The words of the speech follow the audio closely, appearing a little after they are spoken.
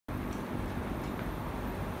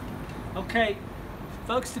Okay,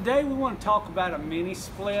 folks, today we want to talk about a mini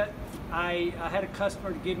split. I had a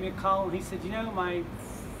customer to give me a call and he said, you know, my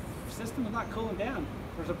system is not cooling down.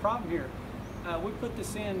 There's a problem here. We put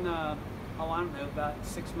this in, I don't know, about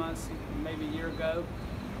 6 months, maybe a year ago.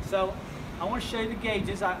 So I want to show you the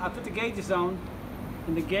gauges. I put the gauges on,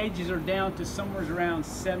 and the gauges are down to somewhere around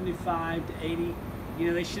 75 to 80. You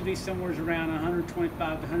know, they should be somewhere around 125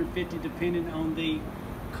 to 150 depending on the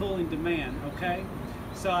cooling demand, okay?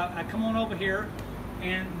 So I come on over here,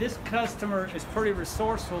 and this customer is pretty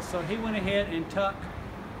resourceful, so he went ahead and took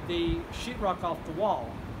the sheetrock off the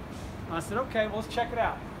wall. I said, okay, well, let's check it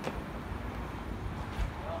out.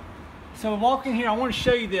 So walking here, I want to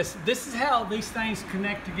show you this. This is how these things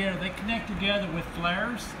connect together. They connect together with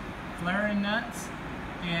flaring nuts,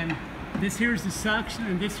 and this here is the suction,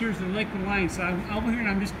 and this here is the liquid line. So I'm over here and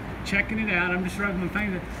I'm just checking it out. I'm just rubbing my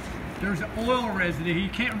finger. There's an oil residue. You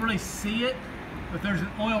can't really see it, but there's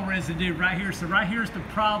an oil residue right here. So right here's the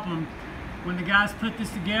problem. When the guys put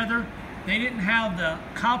this together, they didn't have the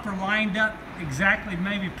copper lined up exactly,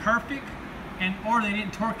 maybe perfect, or they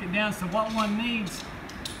didn't torque it down. So what one needs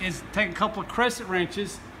is take a couple of crescent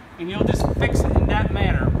wrenches and you'll just fix it in that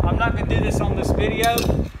manner. I'm not going to do this on this video,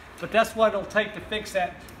 but that's what it'll take to fix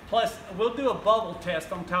that. Plus, we'll do a bubble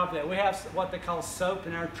test on top of that. We have what they call soap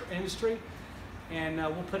in our industry, and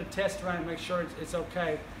we'll put a test around and make sure it's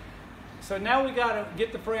okay. So now we got to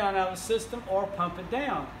get the Freon out of the system or pump it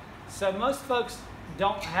down. So most folks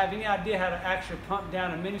don't have any idea how to actually pump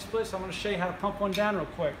down a mini split, so I'm going to show you how to pump one down real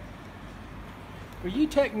quick. For you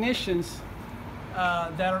technicians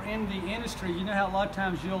that are in the industry, you know how a lot of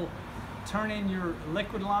times you'll turn in your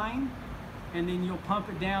liquid line and then you'll pump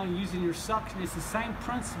it down using your suction. It's the same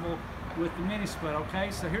principle with the mini split,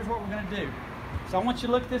 okay? So here's what we're going to do. So I want you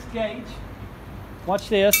to look at this gauge. Watch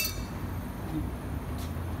this.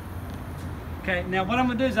 Okay, now what I'm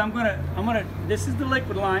going to do is this is the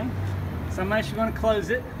liquid line, so I'm actually going to close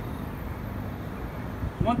it.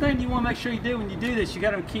 One thing you want to make sure you do when you do this, you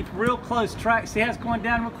got to keep real close track. See how it's going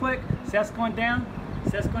down real quick? See how it's going down?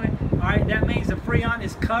 See how it's going down? All right, that means the Freon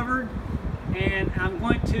is covered, and I'm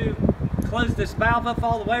going to close this valve up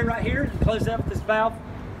all the way right here, and close up this valve.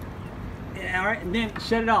 All right, and then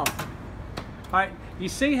shut it off. All right, you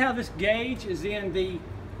see how this gauge is in the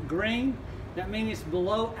green? That means it's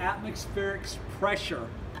below atmospheric pressure,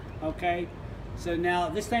 okay? So now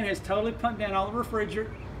this thing has totally pumped down all the refrigerant.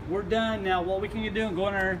 We're done. Now what we can do is go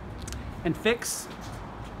in there and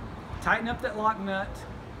tighten up that lock nut,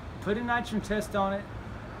 put a nitrogen test on it,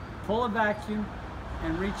 pull a vacuum,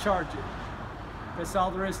 and recharge it. That's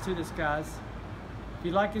all there is to this, guys. If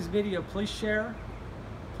you like this video, please share,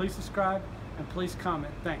 please subscribe, and please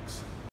comment. Thanks.